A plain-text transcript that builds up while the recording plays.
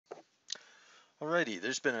Alrighty,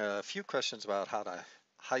 there's been a few questions about how to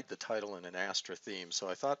hide the title in an Astra theme, so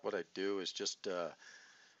I thought what I'd do is just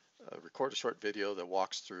record a short video that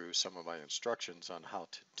walks through some of my instructions on how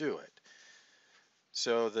to do it.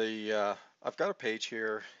 So I've got a page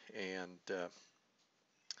here, and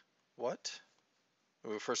what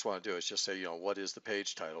we first want to do is just say, what is the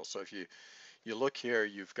page title? So if you look here,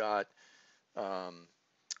 you've got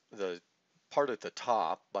the part at the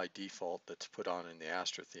top by default that's put on in the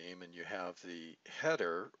Astra theme, and you have the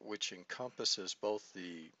header, which encompasses both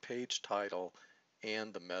the page title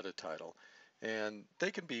and the meta title, and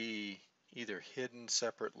they can be either hidden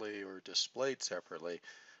separately or displayed separately.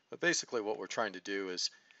 But basically what we're trying to do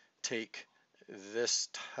is take this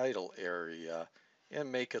title area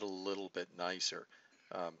and make it a little bit nicer.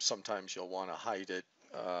 Sometimes you'll want to hide it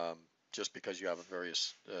just because you have a very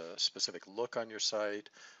specific look on your site,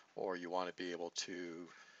 or you want to be able to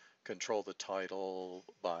control the title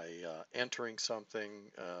by entering something,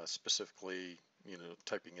 specifically,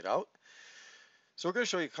 typing it out. So we're going to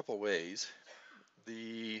show you a couple of ways.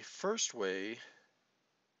 The first way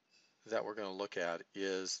that we're going to look at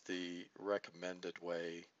is the recommended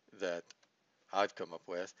way that I've come up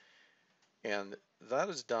with, and that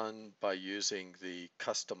is done by using the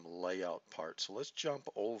custom layout part. So let's jump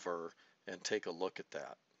over and take a look at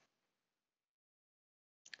that.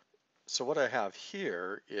 So what I have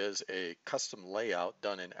here is a custom layout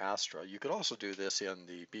done in Astra. You could also do this in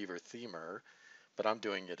the Beaver themer, but I'm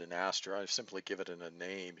doing it in Astra. I've simply given it a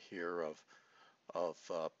name here of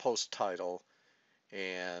post title,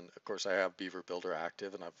 and of course I have BeaverBuilder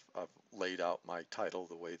active, and I've laid out my title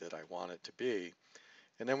the way that I want it to be.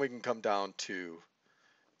 And then we can come down to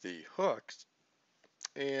the hooks,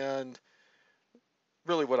 and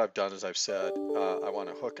really what I've done is I've said I want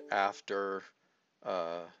to hook after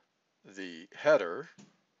the header,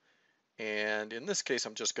 and in this case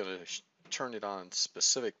I'm just going to turn it on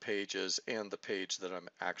specific pages and the page that I'm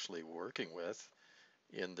actually working with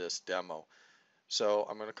in this demo. So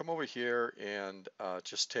I'm going to come over here and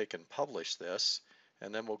just take and publish this,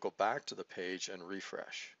 and then we'll go back to the page and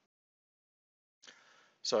refresh.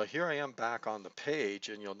 So here I am back on the page,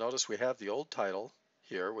 and you'll notice we have the old title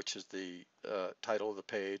here, which is the title of the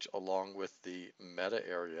page along with the meta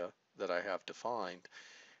area that I have defined.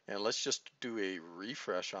 And let's just do a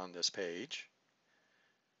refresh on this page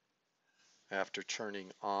after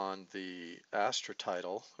turning on the Astra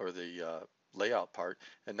title, or the layout part.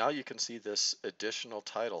 And now you can see this additional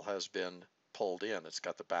title has been pulled in. It's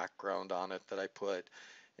got the background on it that I put,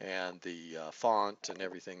 and the font and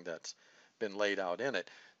everything that's been laid out in it.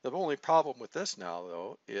 The only problem with this now,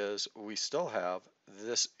 though, is we still have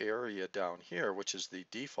this area down here, which is the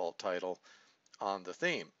default title on the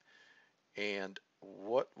theme. And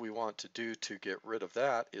what we want to do to get rid of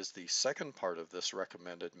that is the second part of this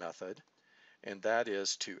recommended method, and that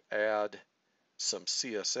is to add some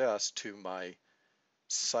CSS to my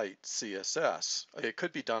site CSS. It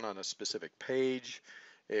could be done on a specific page.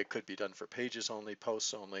 It could be done for pages only,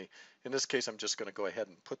 posts only. In this case, I'm just going to go ahead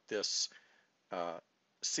and put this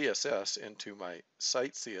CSS into my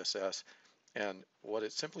site CSS, and what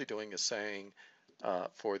it's simply doing is saying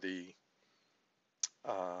for the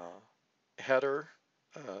header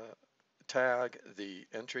tag, the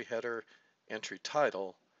entry header, entry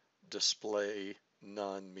title, display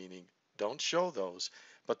none, meaning don't show those.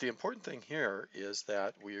 But the important thing here is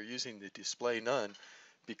that we are using the display none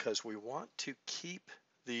because we want to keep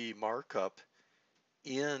the markup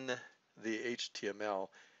in the HTML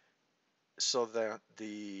so that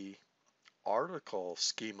the article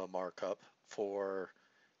schema markup for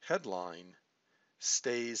headline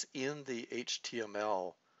stays in the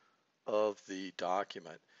HTML of the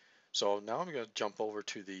document. So now I'm going to jump over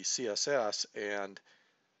to the CSS and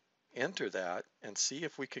enter that and see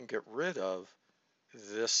if we can get rid of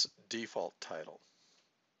this default title.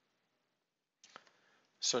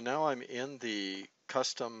 So now I'm in the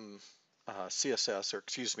custom CSS, or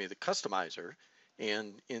excuse me, the customizer,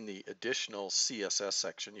 and in the additional CSS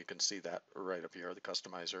section, you can see that right up here, the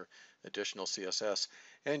customizer, additional CSS,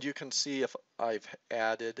 and you can see if I've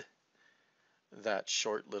added that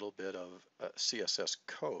short little bit of CSS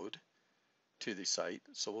code to the site.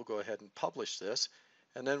 So we'll go ahead and publish this,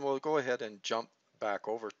 and then we'll go ahead and jump back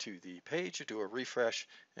over to the page, do a refresh,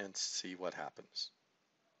 and see what happens.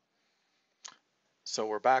 So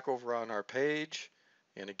we're back over on our page,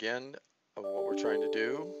 and again, what we're trying to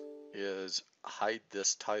do is hide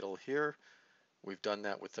this title here. We've done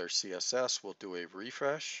that with our CSS. We'll do a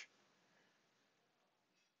refresh,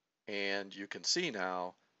 and you can see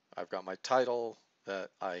now I've got my title that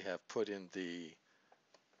I have put in the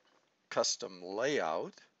custom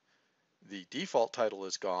layout. The default title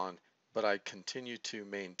is gone, but I continue to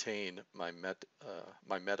maintain my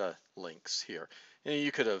meta links here. And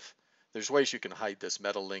you could have, there's ways you can hide this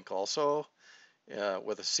meta link also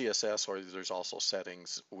with a CSS, or there's also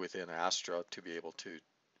settings within Astra to be able to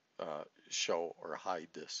show or hide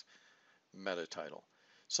this meta title.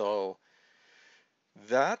 So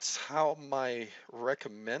that's how my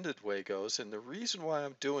recommended way goes. And the reason why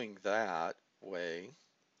I'm doing that way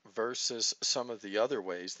versus some of the other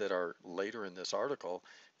ways that are later in this article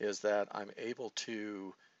is that I'm able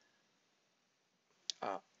to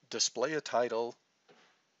display a title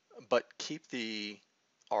but keep the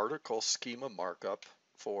article schema markup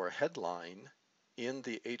for headline in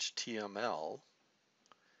the HTML,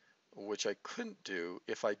 which I couldn't do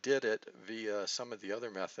if I did it via some of the other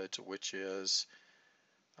methods, which is,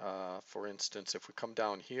 for instance, if we come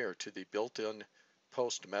down here to the built-in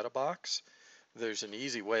post meta box, there's an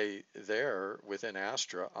easy way there within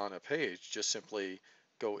Astra on a page. Just simply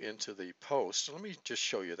go into the post. Let me just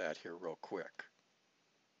show you that here real quick.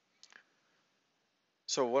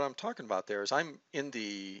 So what I'm talking about there is I'm in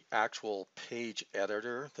the actual page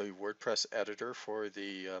editor, the WordPress editor for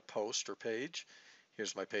the post or page.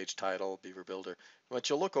 Here's my page title, BeaverBuilder. But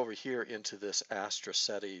you'll look over here into this Astra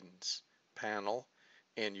settings panel,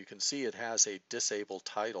 and you can see it has a disable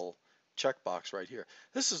title checkbox right here.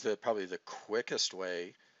 This is probably the quickest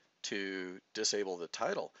way to disable the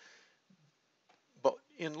title. But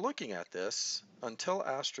in looking at this, until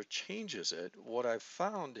Astra changes it, what I've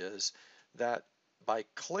found is that by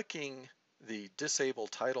clicking the disable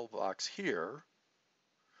title box here,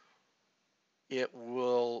 it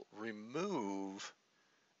will remove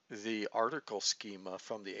the article schema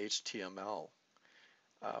from the HTML,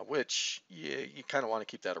 which you kind of want to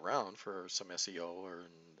keep that around for some SEO or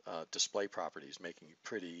display properties, making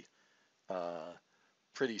pretty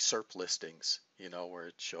SERP listings, where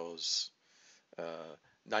it shows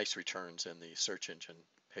nice returns in the search engine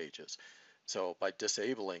pages. So by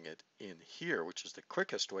disabling it in here, which is the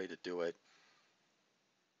quickest way to do it,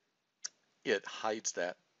 it hides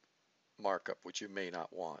that markup, which you may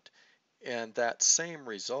not want. And that same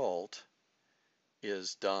result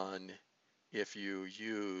is done if you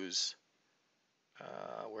use,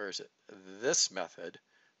 where is it? This method,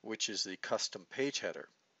 which is the custom page header.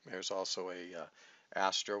 There's also a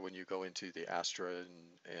Astra, when you go into the Astra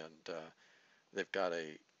and they've got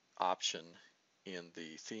a option in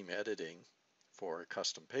the theme editing for a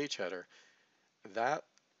custom page header. That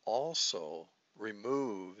also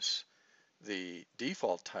removes the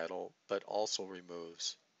default title, but also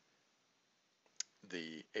removes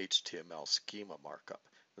the HTML schema markup.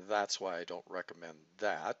 That's why I don't recommend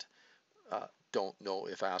that. Don't know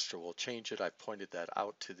if Astra will change it. I've pointed that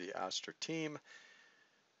out to the Astra team.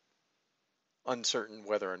 Uncertain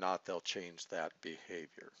whether or not they'll change that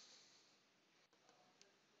behavior.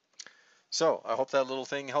 So I hope that little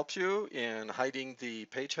thing helps you in hiding the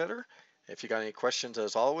page header. If you got any questions,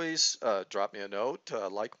 as always, drop me a note.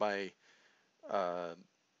 Like my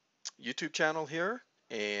YouTube channel here,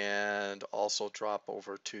 and also drop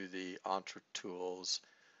over to the EntreTools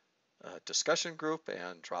discussion group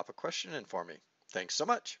and drop a question in for me. Thanks so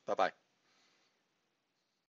much. Bye-bye.